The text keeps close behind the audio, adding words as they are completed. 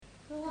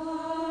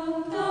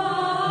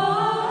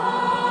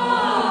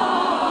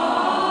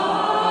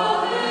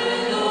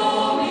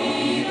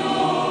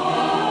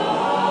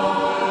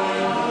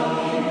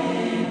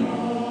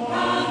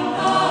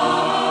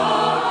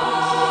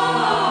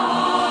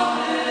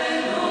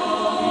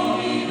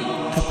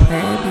A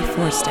prayer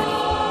before study.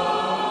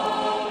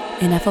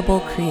 Ineffable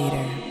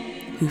Creator,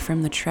 who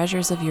from the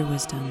treasures of your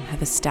wisdom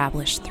have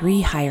established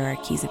 3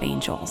 hierarchies of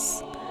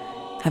angels,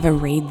 have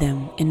arrayed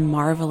them in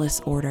marvelous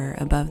order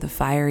above the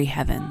fiery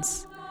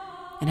heavens,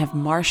 and have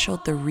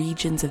marshaled the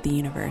regions of the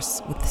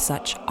universe with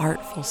such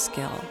artful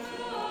skill.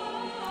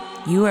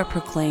 You are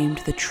proclaimed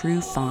the true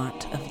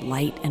font of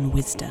light and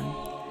wisdom,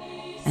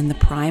 and the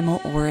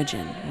primal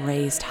origin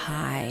raised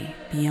high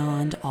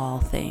beyond all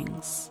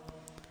things.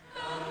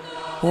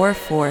 Pour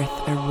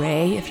forth a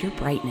ray of your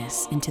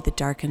brightness into the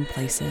darkened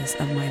places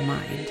of my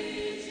mind.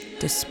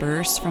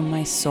 Disperse from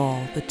my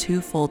soul the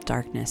twofold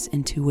darkness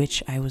into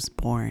which I was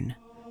born,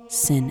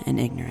 sin and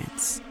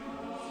ignorance.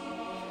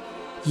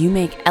 You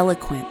make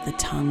eloquent the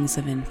tongues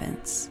of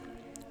infants.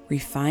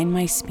 Refine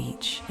my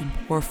speech and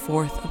pour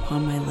forth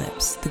upon my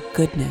lips the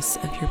goodness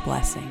of your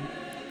blessing.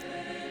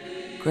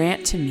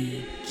 Grant to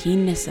me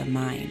keenness of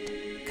mind,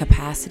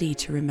 capacity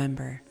to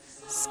remember,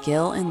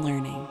 skill in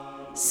learning,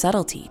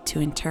 subtlety to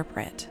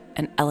interpret,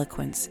 and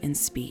eloquence in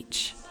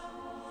speech.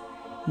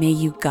 May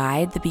you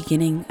guide the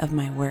beginning of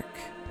my work,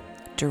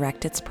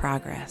 direct its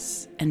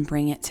progress, and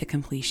bring it to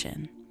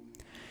completion.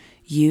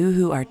 You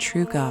who are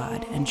true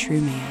God and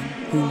true man,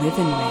 who live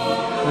and reign,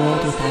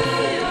 world without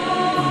end.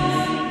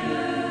 Amen.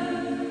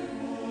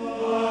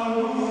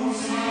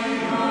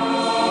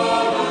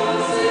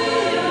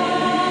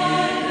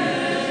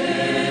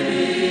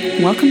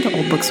 Welcome to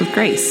Old Books with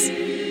Grace.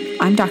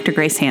 I'm Dr.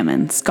 Grace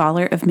Hammond,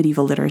 scholar of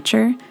medieval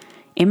literature,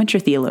 amateur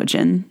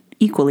theologian,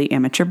 equally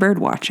amateur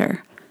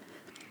birdwatcher.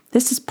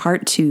 This is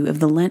part 2 of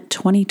the Lent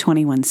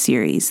 2021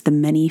 series, The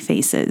Many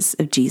Faces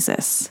of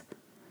Jesus.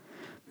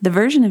 The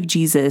version of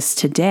Jesus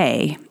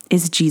today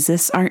is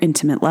Jesus, our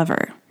intimate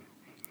lover.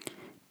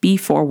 Be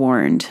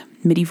forewarned,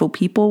 medieval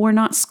people were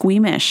not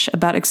squeamish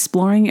about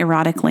exploring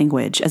erotic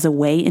language as a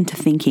way into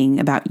thinking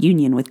about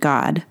union with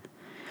God.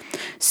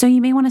 So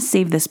you may want to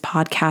save this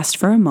podcast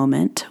for a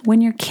moment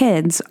when your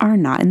kids are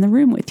not in the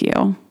room with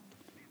you.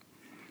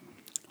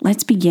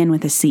 Let's begin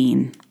with a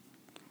scene.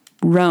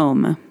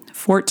 Rome,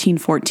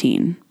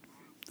 1414.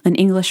 An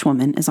English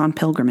woman is on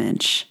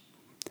pilgrimage.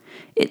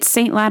 It's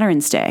St.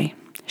 Lateran's Day.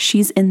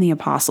 She's in the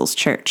Apostles'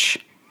 Church.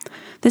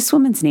 This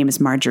woman's name is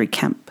Margery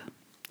Kempe.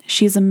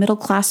 She is a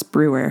middle-class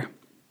brewer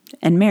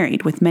and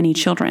married with many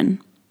children.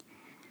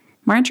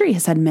 Margery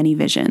has had many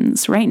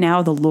visions. Right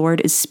now, the Lord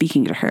is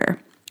speaking to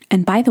her.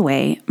 And by the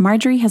way,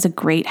 Margery has a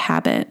great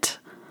habit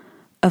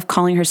of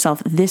calling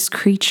herself this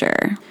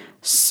creature.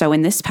 So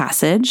in this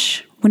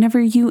passage,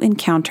 whenever you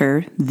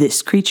encounter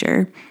this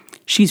creature,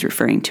 she's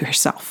referring to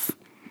herself.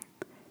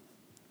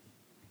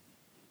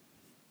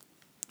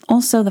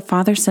 Also, the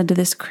Father said to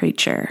this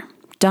creature,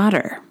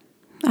 "Daughter,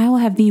 I will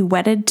have thee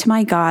wedded to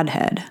my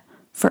Godhead,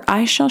 for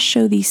I shall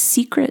show thee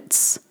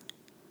secrets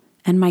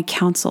and my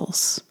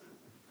counsels,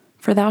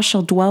 for thou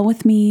shalt dwell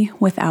with me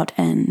without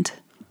end."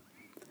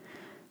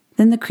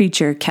 Then the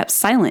creature kept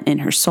silent in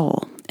her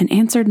soul, and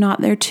answered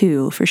not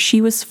thereto, for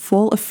she was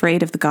full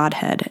afraid of the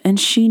Godhead, and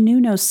she knew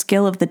no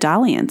skill of the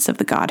dalliance of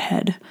the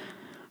Godhead,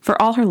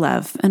 for all her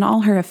love and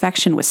all her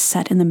affection was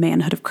set in the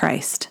manhood of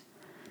Christ.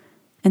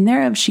 And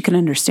thereof she could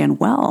understand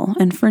well,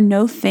 and for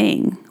no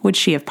thing would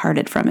she have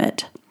parted from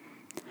it.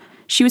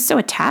 She was so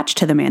attached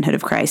to the manhood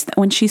of Christ that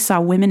when she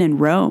saw women in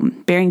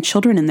Rome bearing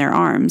children in their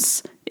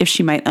arms, if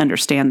she might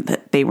understand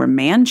that they were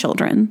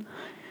man-children,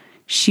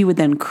 she would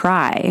then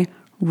cry,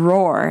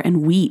 roar,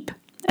 and weep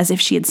as if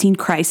she had seen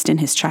Christ in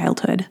his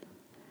childhood.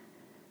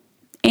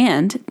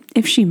 And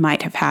if she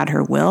might have had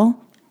her will,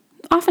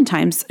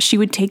 oftentimes she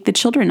would take the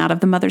children out of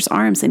the mother's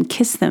arms and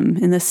kiss them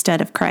in the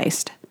stead of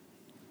Christ.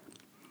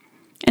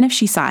 And if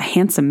she saw a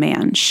handsome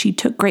man, she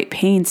took great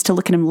pains to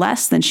look at him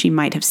less than she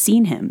might have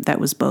seen him that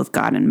was both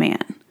God and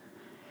man.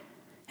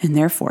 And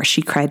therefore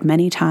she cried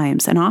many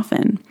times and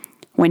often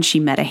when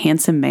she met a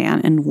handsome man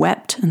and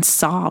wept and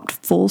sobbed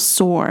full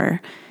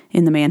sore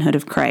in the manhood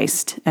of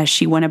Christ as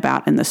she went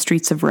about in the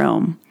streets of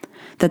Rome,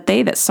 that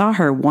they that saw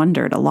her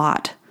wondered a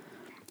lot,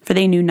 for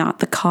they knew not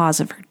the cause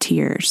of her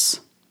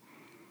tears.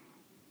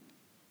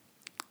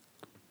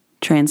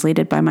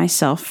 Translated by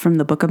myself from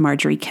the Book of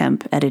Margery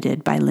Kempe,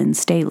 edited by Lynn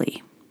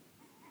Staley.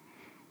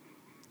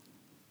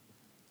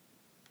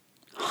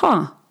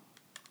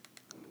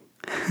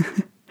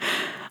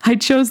 I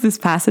chose this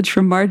passage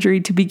from Margery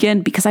to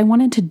begin because I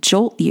wanted to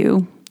jolt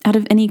you out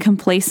of any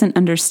complacent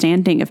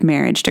understanding of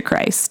marriage to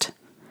Christ.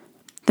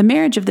 The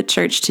marriage of the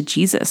church to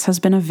Jesus has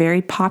been a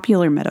very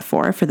popular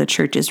metaphor for the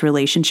church's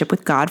relationship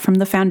with God from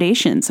the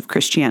foundations of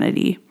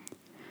Christianity.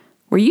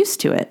 We're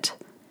used to it.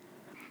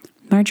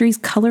 Margery's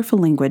colorful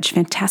language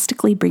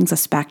fantastically brings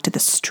us back to the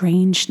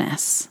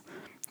strangeness,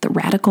 the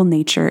radical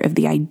nature of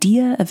the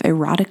idea of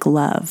erotic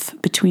love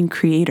between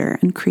creator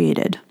and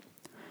created.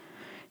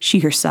 She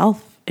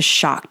herself is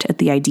shocked at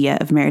the idea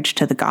of marriage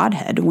to the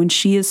Godhead when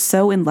she is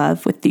so in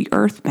love with the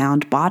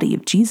earthbound body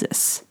of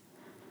Jesus.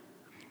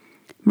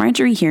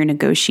 Margery here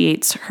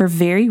negotiates her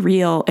very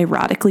real,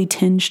 erotically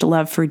tinged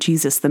love for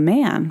Jesus the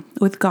man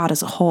with God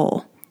as a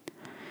whole.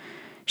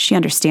 She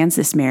understands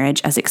this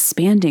marriage as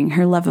expanding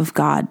her love of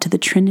God to the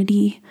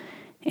Trinity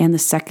and the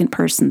second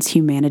person's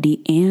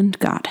humanity and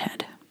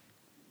Godhead.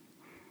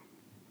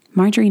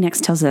 Margery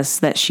next tells us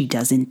that she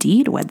does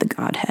indeed wed the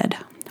Godhead,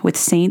 with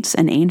saints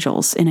and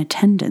angels in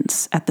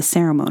attendance at the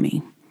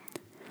ceremony.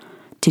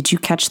 Did you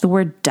catch the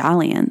word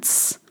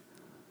dalliance?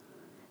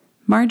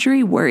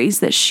 Margery worries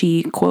that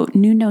she, quote,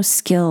 knew no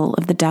skill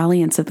of the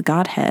dalliance of the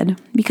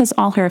Godhead because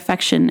all her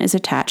affection is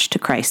attached to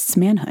Christ's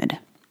manhood.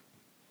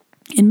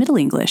 In Middle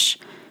English,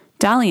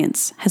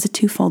 dalliance has a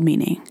twofold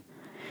meaning.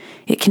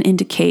 It can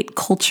indicate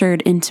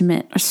cultured,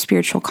 intimate, or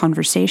spiritual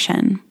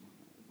conversation.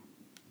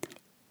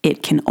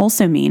 It can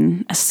also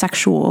mean a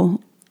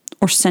sexual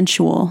or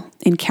sensual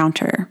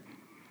encounter.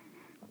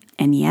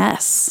 And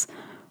yes,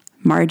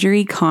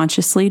 Margery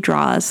consciously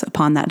draws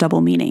upon that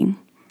double meaning.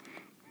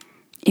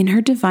 In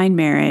her divine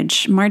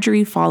marriage,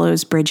 Margery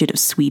follows Bridget of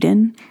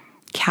Sweden,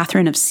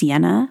 Catherine of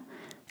Siena,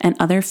 and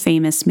other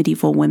famous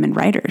medieval women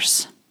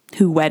writers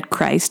who wed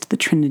Christ, the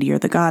Trinity, or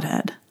the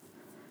Godhead.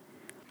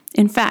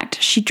 In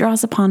fact, she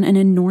draws upon an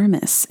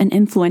enormous and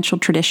influential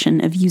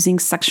tradition of using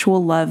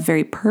sexual love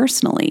very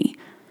personally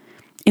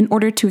in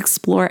order to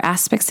explore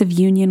aspects of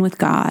union with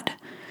God,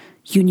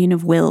 union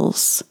of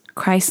wills,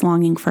 Christ's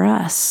longing for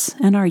us,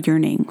 and our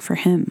yearning for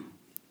Him.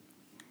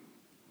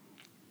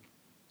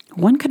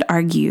 One could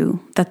argue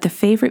that the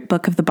favorite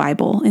book of the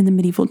Bible in the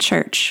medieval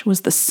church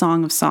was the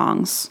Song of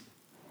Songs.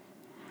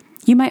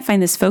 You might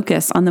find this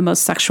focus on the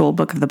most sexual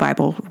book of the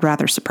Bible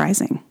rather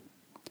surprising.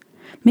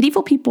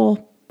 Medieval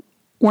people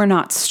were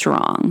not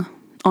strong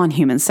on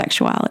human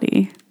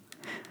sexuality.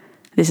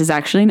 This is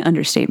actually an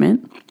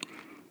understatement.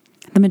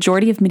 The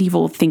majority of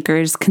medieval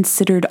thinkers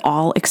considered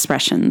all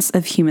expressions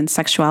of human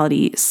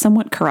sexuality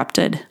somewhat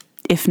corrupted,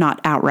 if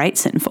not outright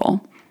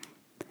sinful.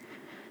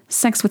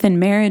 Sex within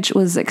marriage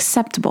was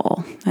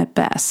acceptable at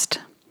best,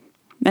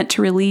 meant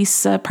to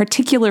release a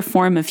particular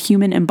form of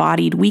human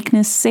embodied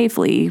weakness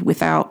safely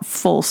without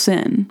full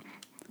sin.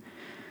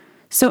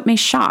 So it may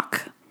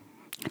shock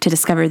to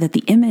discover that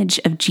the image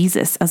of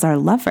Jesus as our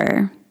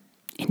lover,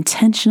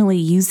 intentionally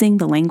using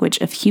the language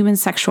of human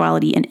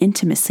sexuality and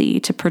intimacy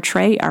to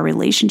portray our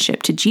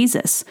relationship to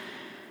Jesus,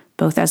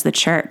 both as the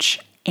church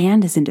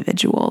and as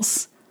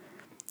individuals,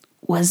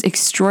 was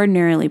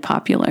extraordinarily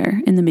popular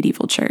in the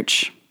medieval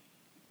church.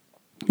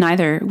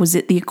 Neither was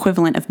it the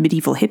equivalent of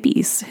medieval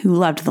hippies who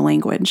loved the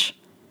language.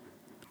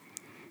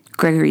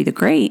 Gregory the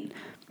Great,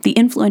 the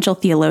influential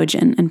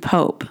theologian and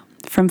pope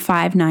from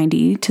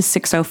 590 to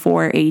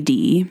 604 AD,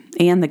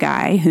 and the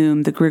guy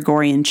whom the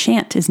Gregorian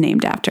chant is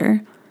named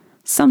after,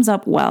 sums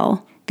up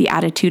well the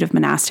attitude of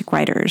monastic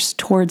writers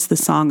towards the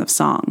Song of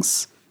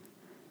Songs.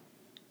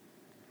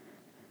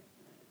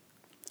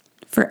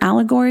 For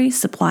allegory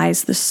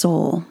supplies the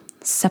soul,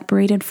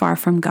 separated far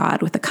from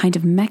God, with a kind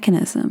of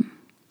mechanism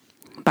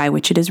by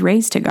which it is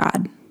raised to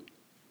God.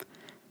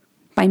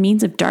 By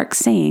means of dark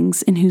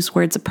sayings in whose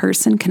words a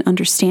person can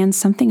understand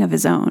something of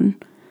his own,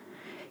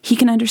 he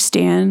can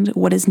understand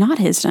what is not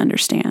his to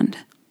understand,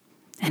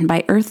 and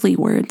by earthly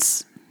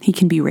words he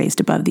can be raised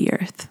above the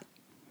earth.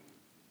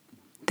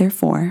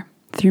 Therefore,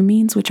 through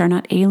means which are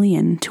not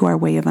alien to our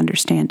way of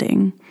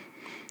understanding,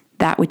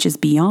 that which is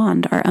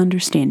beyond our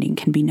understanding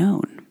can be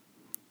known.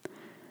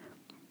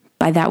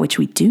 By that which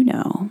we do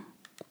know,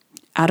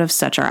 out of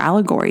such are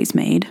allegories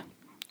made,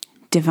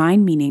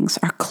 divine meanings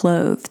are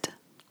clothed,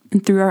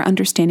 and through our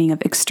understanding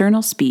of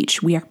external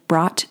speech, we are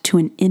brought to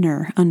an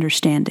inner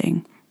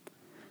understanding.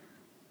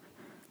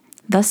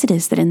 Thus it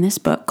is that in this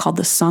book called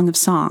the Song of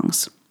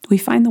Songs, we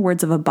find the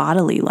words of a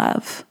bodily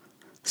love,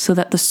 so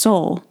that the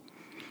soul,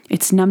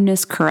 its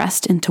numbness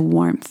caressed into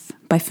warmth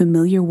by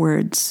familiar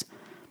words,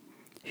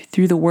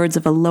 through the words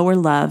of a lower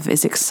love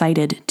is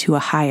excited to a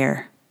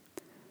higher.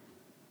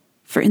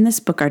 For in this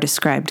book are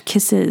described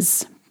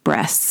kisses,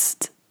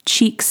 breasts,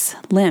 cheeks,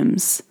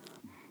 limbs,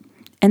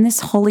 and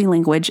this holy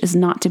language is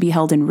not to be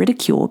held in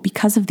ridicule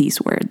because of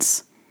these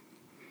words.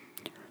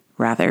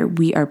 Rather,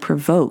 we are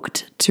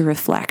provoked to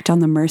reflect on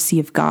the mercy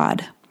of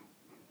God.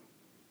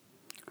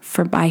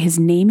 For by his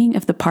naming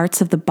of the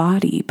parts of the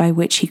body by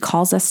which he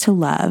calls us to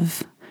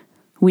love,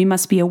 we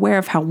must be aware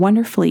of how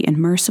wonderfully and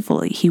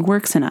mercifully he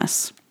works in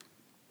us.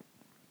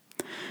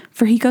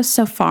 For he goes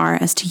so far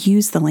as to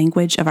use the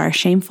language of our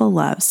shameful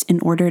loves in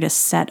order to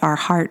set our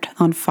heart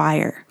on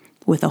fire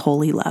with a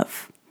holy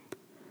love.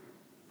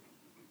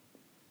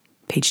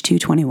 Page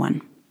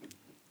 221.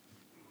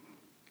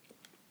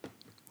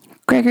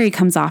 Gregory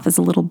comes off as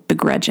a little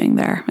begrudging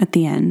there at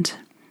the end.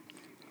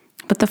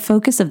 But the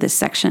focus of this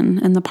section,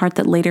 and the part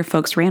that later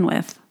folks ran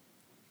with,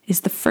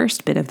 is the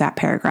first bit of that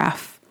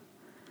paragraph.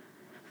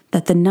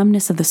 That the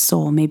numbness of the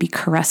soul may be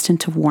caressed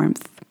into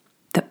warmth,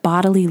 that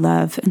bodily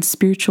love and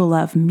spiritual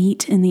love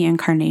meet in the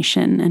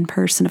incarnation and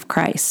person of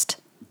Christ.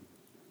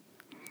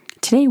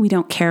 Today we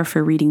don't care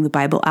for reading the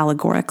Bible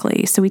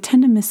allegorically, so we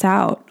tend to miss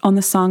out on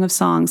the Song of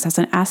Songs as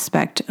an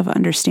aspect of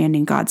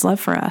understanding God's love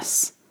for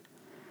us.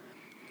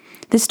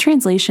 This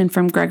translation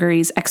from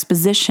Gregory's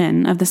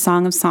exposition of the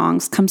Song of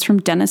Songs comes from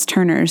Dennis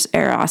Turner's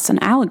Eros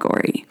and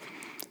Allegory,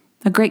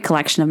 a great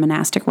collection of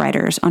monastic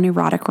writers on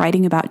erotic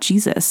writing about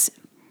Jesus.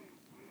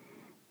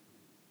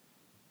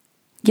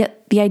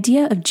 Yet the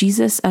idea of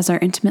Jesus as our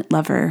intimate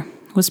lover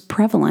was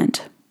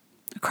prevalent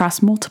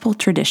across multiple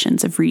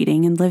traditions of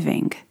reading and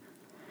living.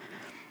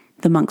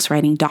 The monks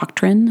writing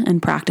doctrine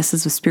and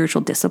practices of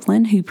spiritual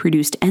discipline who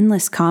produced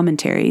endless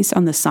commentaries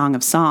on the Song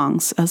of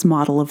Songs as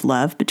model of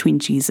love between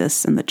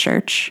Jesus and the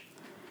church.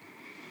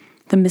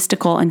 The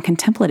mystical and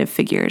contemplative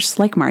figures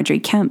like Margery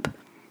Kempe,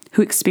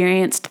 who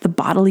experienced the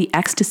bodily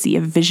ecstasy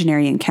of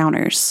visionary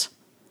encounters.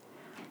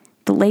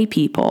 The lay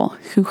people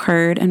who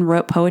heard and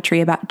wrote poetry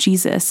about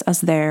Jesus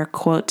as their,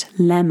 quote,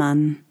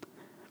 leman,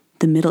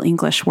 the Middle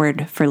English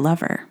word for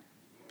lover.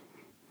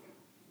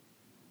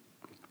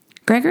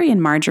 Gregory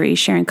and Margery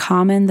share in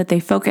common that they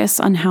focus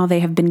on how they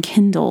have been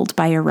kindled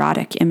by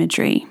erotic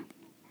imagery.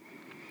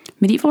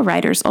 Medieval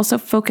writers also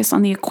focus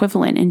on the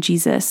equivalent in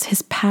Jesus,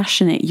 his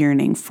passionate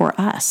yearning for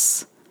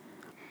us.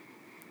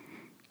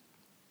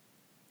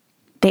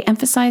 They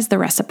emphasize the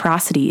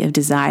reciprocity of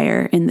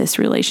desire in this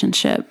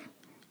relationship.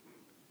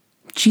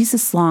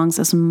 Jesus longs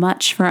as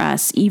much for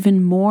us,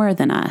 even more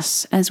than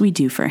us, as we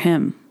do for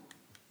him.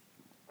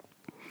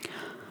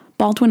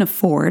 Baldwin of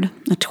Ford,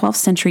 a 12th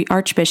century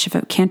Archbishop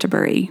of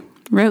Canterbury,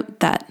 wrote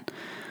that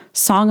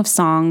Song of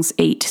Songs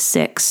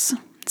 8:6,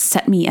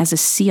 "Set me as a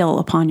seal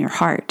upon your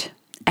heart,"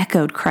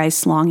 echoed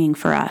Christ's longing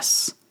for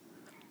us.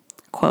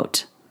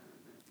 Quote,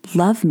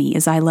 "Love me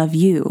as I love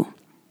you.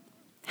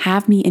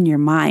 Have me in your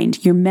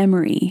mind, your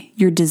memory,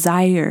 your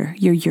desire,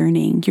 your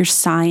yearning, your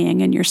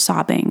sighing, and your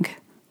sobbing."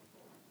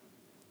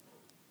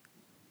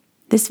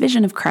 This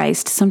vision of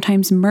Christ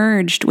sometimes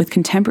merged with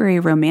contemporary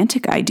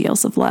romantic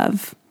ideals of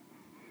love.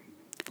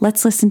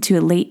 Let's listen to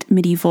a late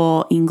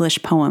medieval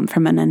English poem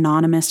from an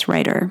anonymous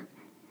writer.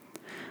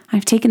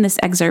 I've taken this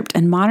excerpt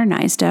and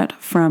modernized it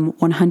from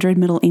 100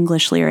 Middle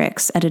English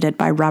lyrics edited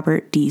by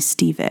Robert D.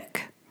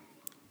 Stevick.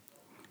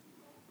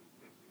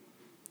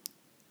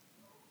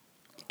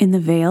 In the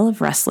vale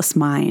of restless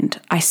mind,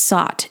 I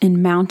sought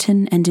in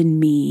mountain and in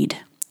mead,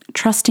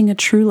 trusting a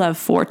true love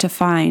for to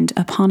find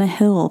upon a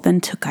hill, then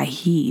took I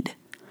heed.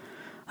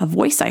 A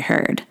voice I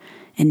heard,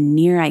 and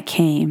near I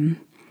came,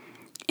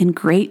 in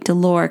great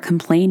dolor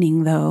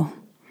complaining though.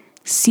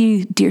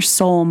 See, dear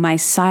soul, my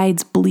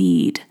sides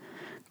bleed,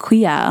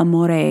 quia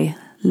amore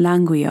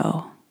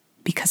languio,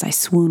 because I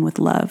swoon with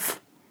love.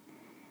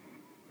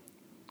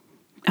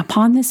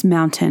 Upon this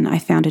mountain I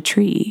found a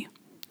tree.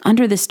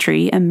 Under this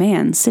tree a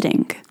man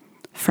sitting.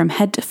 From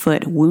head to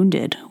foot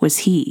wounded was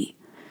he.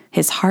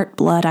 His heart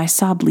blood I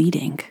saw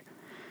bleeding.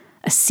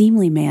 A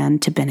seemly man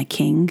to been a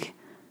king,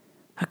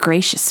 a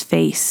gracious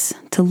face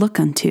to look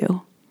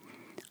unto.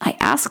 I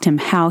asked him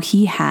how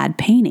he had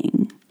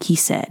paining. He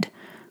said,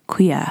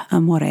 quia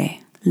amore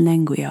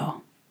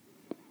languio.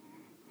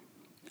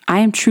 I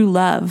am true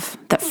love,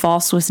 that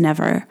false was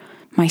never.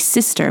 My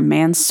sister,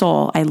 man's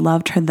soul, I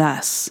loved her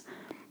thus.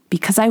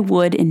 Because I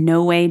would in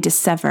no way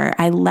dissever,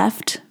 I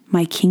left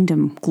my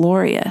kingdom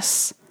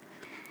glorious.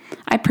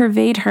 I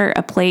purveyed her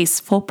a place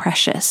full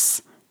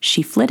precious.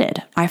 She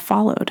flitted, I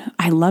followed,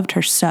 I loved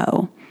her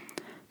so,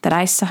 that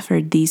I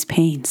suffered these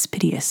pains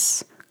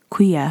piteous,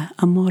 quia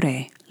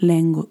amore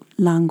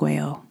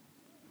langueo.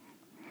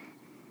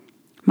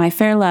 My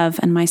fair love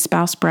and my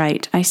spouse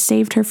bright, I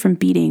saved her from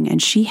beating,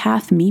 and she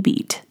hath me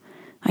beat.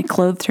 I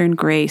clothed her in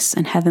grace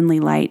and heavenly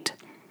light.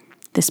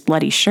 This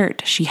bloody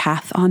shirt she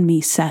hath on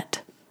me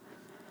set.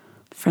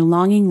 For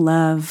longing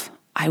love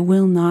I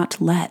will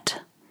not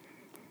let.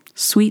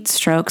 Sweet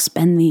strokes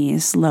bend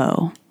these,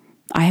 lo,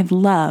 I have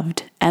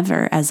loved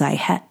ever as I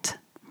het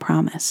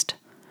promised.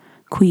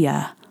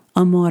 Quia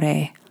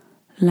amore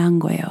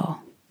langueo.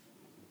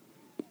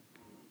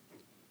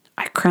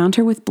 I crowned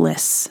her with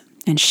bliss,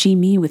 and she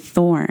me with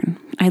thorn.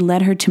 I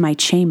led her to my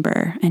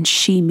chamber, and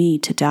she me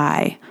to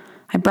die.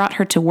 I brought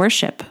her to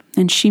worship,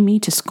 and she me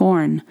to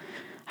scorn.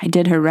 I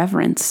did her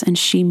reverence, and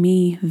she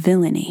me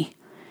villainy.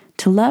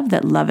 To love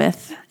that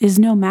loveth is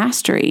no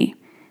mastery.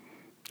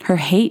 Her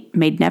hate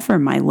made never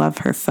my love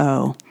her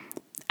foe.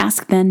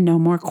 Ask then no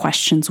more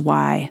questions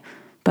why,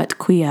 but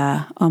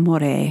quia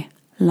amore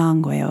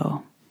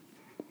langueo.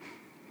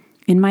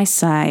 In my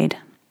side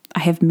I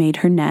have made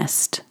her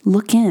nest.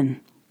 Look in,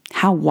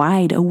 how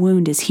wide a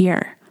wound is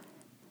here.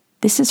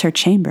 This is her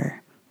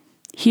chamber.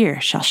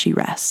 Here shall she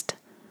rest,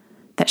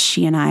 that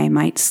she and I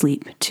might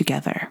sleep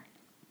together.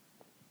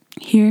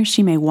 Here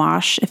she may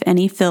wash if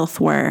any filth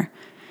were.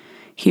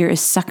 Here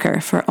is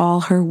succor for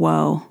all her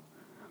woe.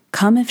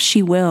 Come if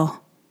she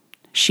will,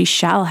 she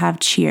shall have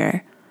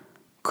cheer.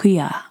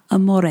 Quia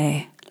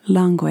amore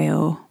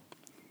langueo.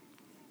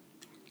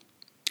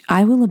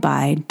 I will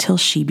abide till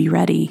she be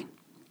ready.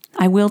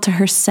 I will to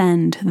her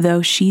send,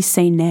 though she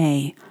say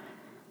nay.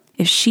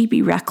 If she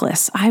be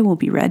reckless, I will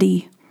be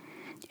ready.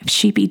 If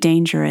she be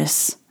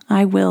dangerous,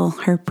 I will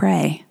her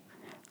pray.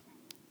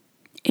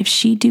 If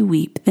she do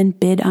weep, then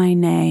bid I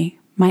nay.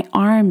 My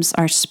arms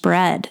are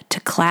spread to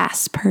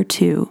clasp her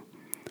too.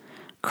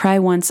 Cry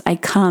once, I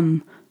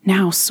come,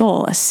 now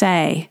soul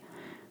assay.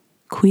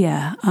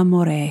 Quia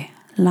amore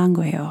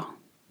langueo.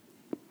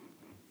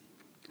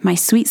 My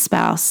sweet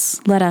spouse,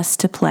 let us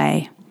to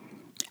play.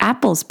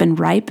 Apples been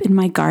ripe in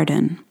my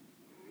garden.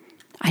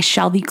 I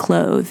shall thee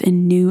clothe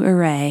in new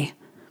array.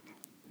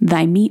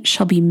 Thy meat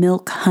shall be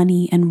milk,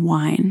 honey, and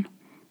wine.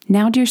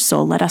 Now, dear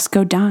soul, let us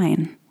go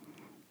dine.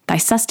 Thy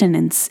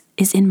sustenance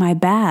is in my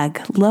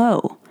bag,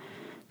 lo.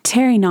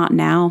 Tarry not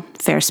now,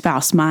 fair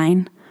spouse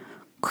mine.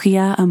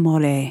 Quia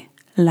amore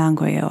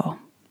langueo.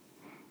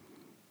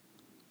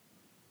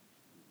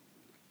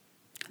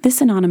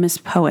 This anonymous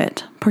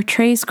poet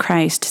portrays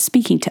Christ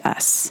speaking to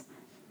us.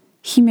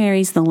 He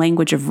marries the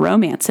language of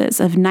romances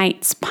of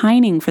knights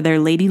pining for their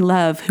lady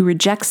love who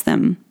rejects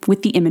them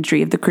with the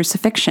imagery of the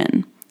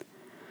crucifixion.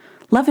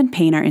 Love and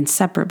pain are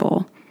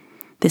inseparable.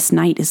 This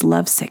knight is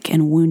lovesick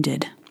and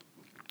wounded.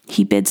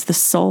 He bids the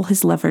soul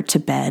his lover to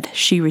bed.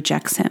 She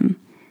rejects him.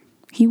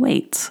 He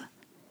waits.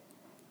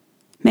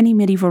 Many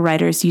medieval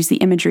writers use the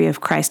imagery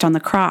of Christ on the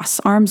cross,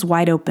 arms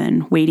wide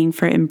open, waiting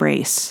for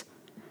embrace.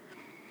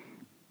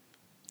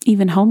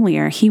 Even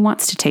homelier, he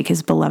wants to take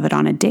his beloved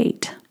on a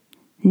date.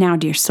 Now,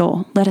 dear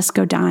soul, let us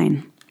go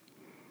dine.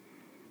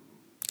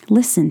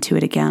 Listen to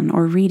it again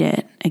or read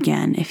it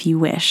again if you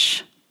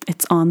wish.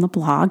 It's on the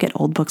blog at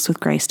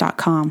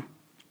oldbookswithgrace.com.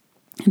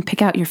 And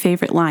pick out your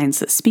favorite lines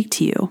that speak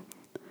to you.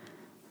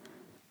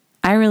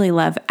 I really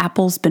love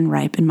Apples Been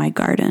Ripe in My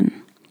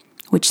Garden,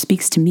 which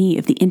speaks to me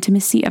of the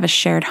intimacy of a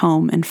shared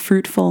home and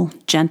fruitful,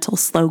 gentle,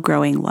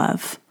 slow-growing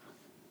love.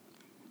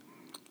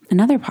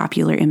 Another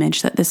popular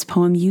image that this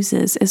poem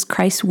uses is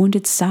Christ's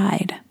wounded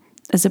side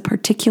as a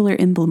particular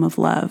emblem of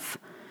love,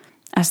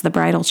 as the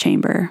bridal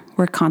chamber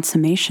where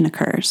consummation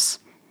occurs.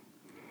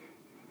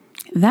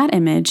 That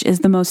image is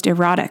the most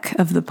erotic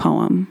of the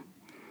poem.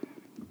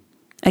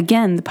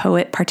 Again, the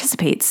poet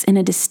participates in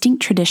a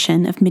distinct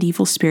tradition of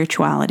medieval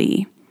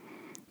spirituality.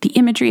 The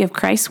imagery of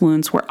Christ's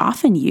wounds were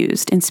often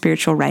used in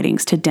spiritual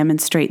writings to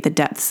demonstrate the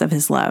depths of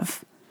his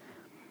love.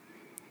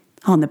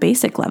 On the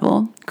basic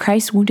level,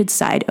 Christ's wounded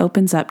side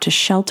opens up to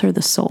shelter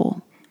the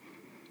soul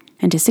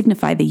and to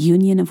signify the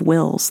union of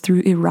wills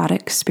through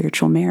erotic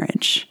spiritual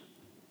marriage.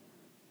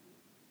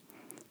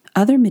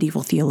 Other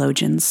medieval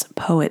theologians,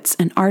 poets,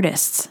 and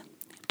artists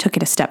took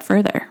it a step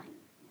further.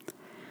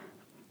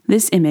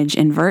 This image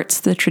inverts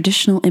the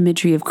traditional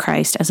imagery of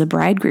Christ as a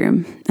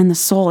bridegroom and the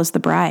soul as the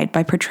bride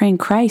by portraying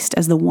Christ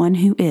as the one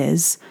who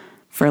is,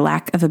 for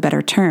lack of a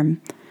better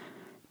term,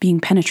 being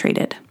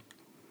penetrated.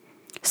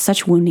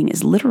 Such wounding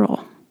is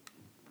literal.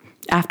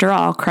 After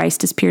all,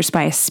 Christ is pierced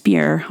by a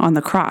spear on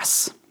the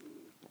cross.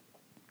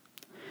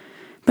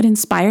 But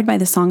inspired by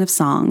the Song of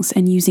Songs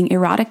and using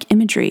erotic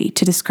imagery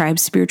to describe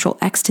spiritual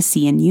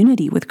ecstasy and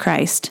unity with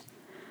Christ,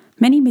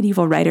 many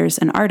medieval writers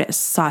and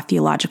artists saw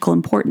theological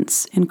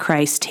importance in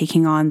Christ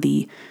taking on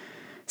the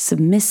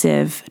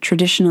submissive,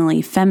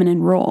 traditionally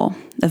feminine role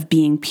of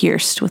being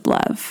pierced with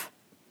love.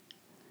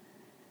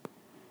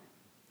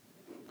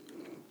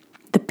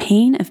 The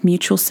pain of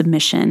mutual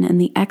submission and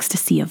the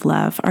ecstasy of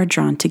love are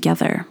drawn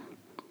together.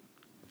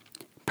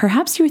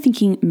 Perhaps you're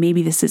thinking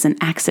maybe this is an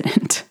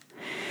accident,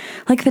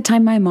 like the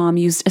time my mom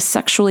used a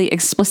sexually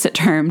explicit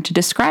term to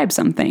describe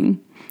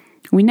something.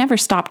 We never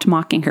stopped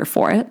mocking her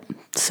for it.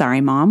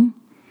 Sorry, Mom.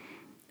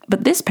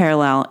 But this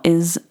parallel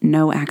is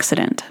no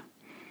accident.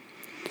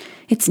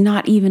 It's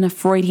not even a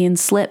Freudian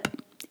slip.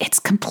 It's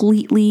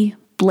completely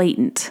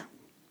blatant.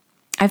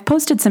 I've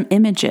posted some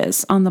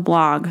images on the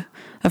blog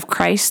of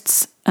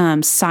Christ's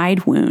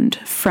side wound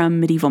from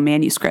medieval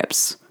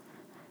manuscripts.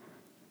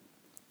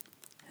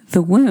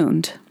 The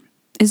wound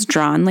is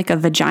drawn like a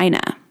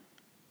vagina.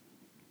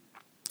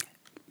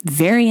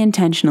 Very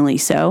intentionally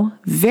so,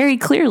 very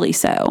clearly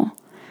so.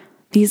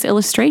 These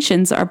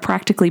illustrations are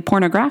practically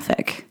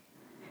pornographic.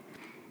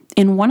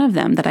 In one of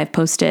them that I've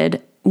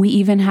posted, we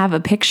even have a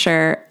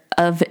picture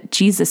of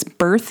Jesus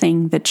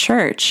birthing the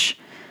church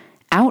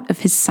out of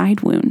his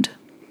side wound.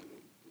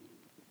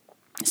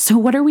 So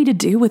what are we to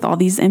do with all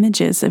these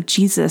images of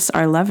Jesus,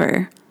 our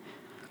lover?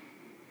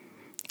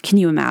 Can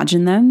you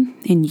imagine them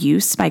in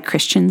use by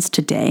Christians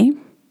today?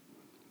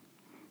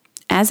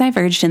 As I've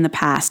urged in the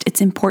past,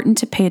 it's important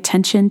to pay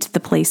attention to the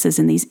places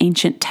in these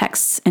ancient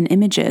texts and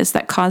images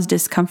that cause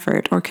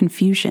discomfort or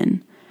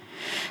confusion,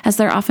 as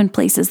they're often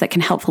places that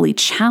can helpfully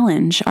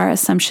challenge our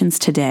assumptions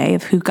today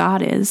of who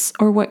God is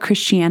or what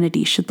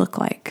Christianity should look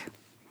like.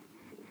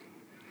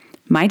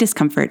 My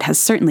discomfort has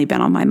certainly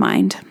been on my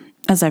mind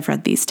as I've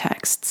read these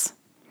texts.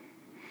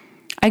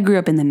 I grew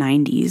up in the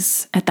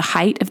 90s, at the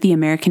height of the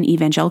American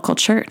evangelical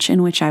church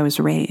in which I was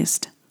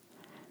raised.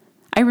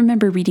 I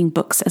remember reading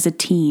books as a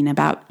teen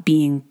about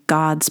being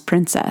God's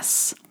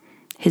princess,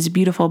 his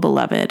beautiful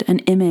beloved, an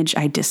image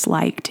I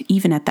disliked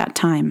even at that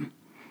time.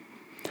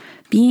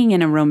 Being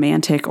in a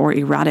romantic or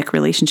erotic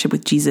relationship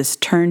with Jesus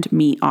turned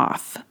me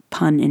off,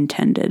 pun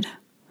intended.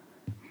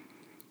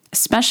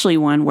 Especially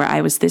one where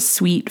I was this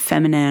sweet,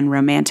 feminine,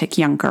 romantic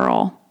young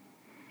girl.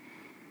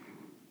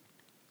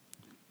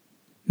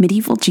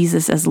 Medieval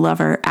Jesus as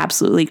lover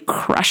absolutely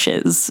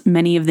crushes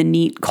many of the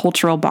neat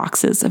cultural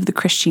boxes of the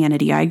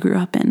Christianity I grew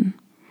up in.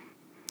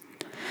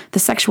 The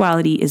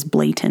sexuality is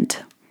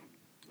blatant.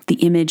 The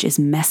image is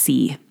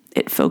messy.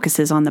 It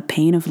focuses on the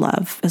pain of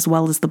love as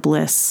well as the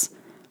bliss.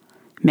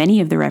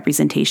 Many of the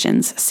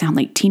representations sound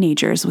like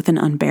teenagers with an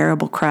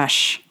unbearable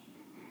crush.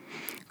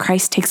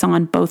 Christ takes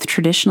on both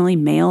traditionally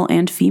male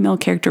and female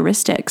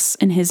characteristics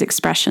in his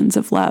expressions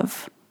of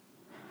love.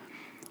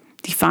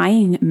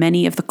 Defying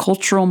many of the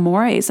cultural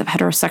mores of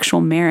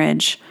heterosexual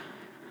marriage,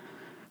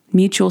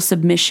 mutual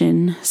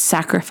submission,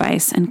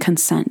 sacrifice, and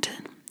consent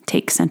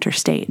take center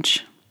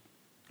stage.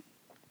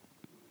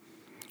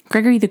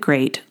 Gregory the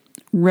Great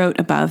wrote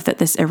above that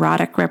this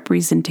erotic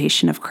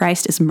representation of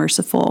Christ is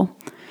merciful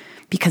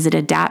because it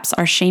adapts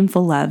our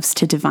shameful loves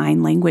to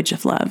divine language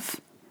of love.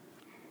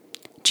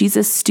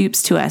 Jesus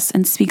stoops to us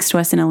and speaks to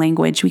us in a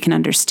language we can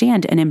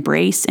understand and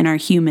embrace in our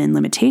human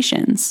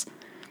limitations,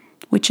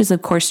 which is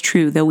of course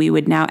true, though we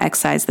would now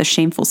excise the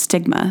shameful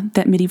stigma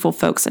that medieval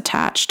folks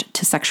attached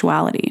to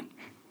sexuality.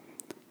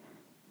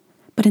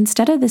 But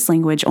instead of this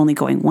language only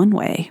going one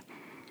way,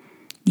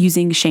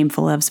 using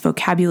shameful love's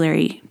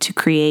vocabulary to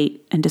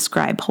create and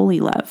describe holy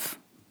love,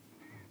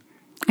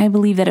 I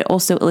believe that it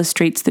also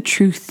illustrates the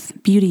truth,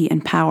 beauty,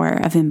 and power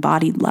of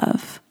embodied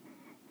love.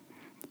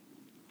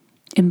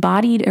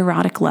 Embodied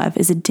erotic love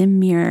is a dim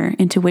mirror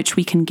into which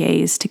we can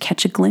gaze to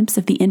catch a glimpse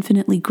of the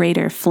infinitely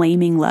greater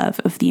flaming love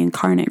of the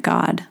incarnate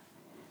God.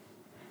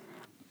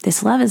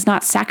 This love is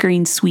not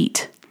saccharine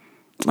sweet,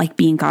 like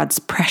being God's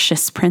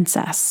precious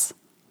princess.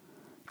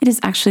 It is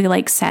actually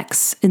like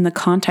sex in the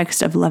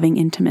context of loving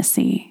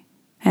intimacy,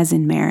 as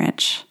in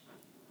marriage.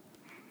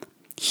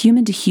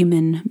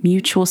 Human-to-human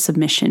mutual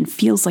submission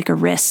feels like a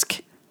risk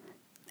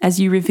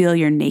as you reveal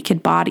your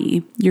naked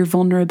body, your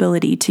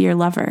vulnerability to your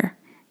lover.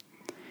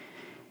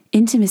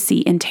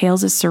 Intimacy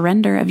entails a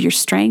surrender of your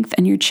strength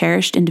and your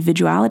cherished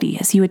individuality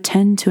as you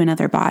attend to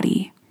another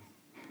body.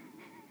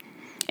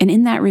 And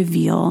in that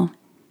reveal,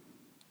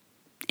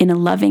 in a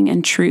loving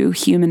and true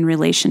human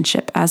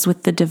relationship, as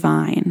with the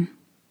divine,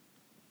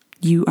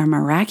 you are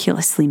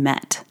miraculously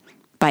met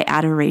by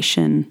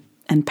adoration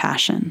and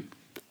passion.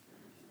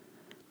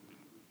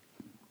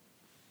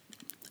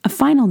 A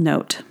final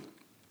note.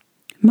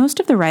 Most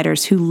of the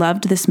writers who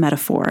loved this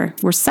metaphor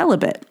were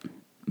celibate.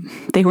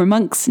 They were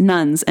monks,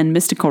 nuns, and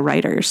mystical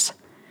writers.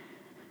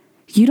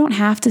 You don't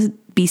have to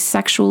be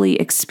sexually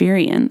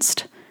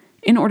experienced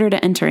in order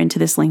to enter into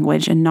this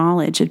language and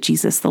knowledge of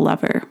Jesus the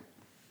lover.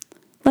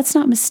 Let's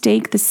not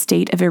mistake the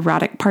state of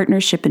erotic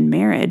partnership in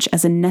marriage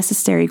as a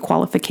necessary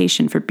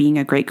qualification for being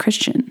a great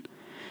Christian,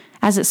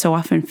 as it so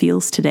often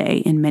feels today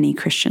in many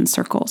Christian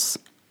circles.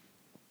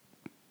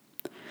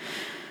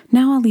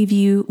 Now I'll leave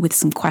you with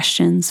some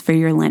questions for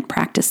your Lent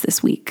practice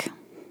this week.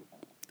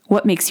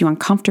 What makes you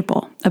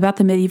uncomfortable about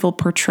the medieval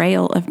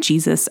portrayal of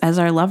Jesus as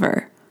our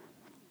lover?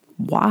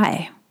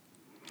 Why?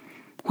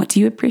 What do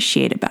you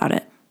appreciate about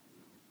it?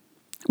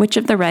 Which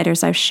of the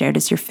writers I've shared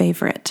is your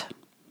favorite?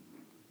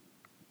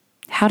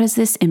 How does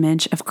this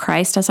image of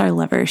Christ as our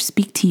lover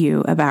speak to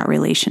you about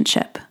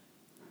relationship?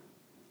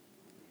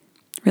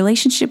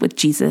 Relationship with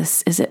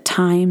Jesus is at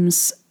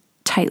times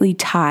tightly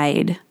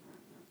tied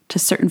to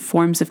certain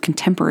forms of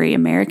contemporary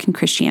American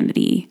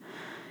Christianity,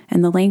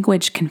 and the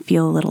language can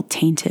feel a little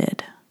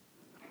tainted.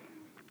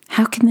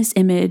 How can this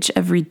image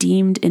of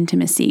redeemed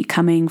intimacy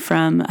coming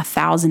from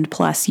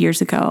 1,000+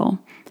 years ago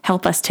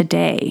help us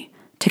today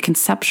to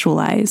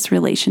conceptualize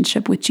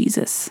relationship with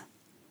Jesus?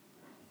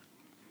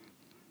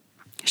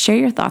 Share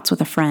your thoughts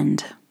with a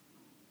friend.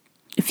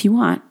 If you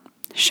want,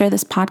 share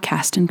this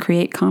podcast and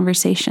create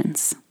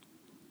conversations.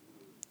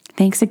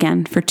 Thanks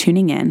again for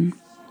tuning in.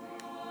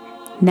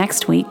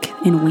 Next week,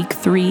 in week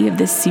 3 of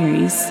this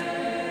series,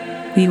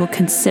 we will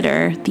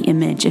consider the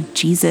image of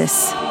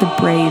Jesus, the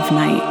brave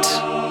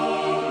knight.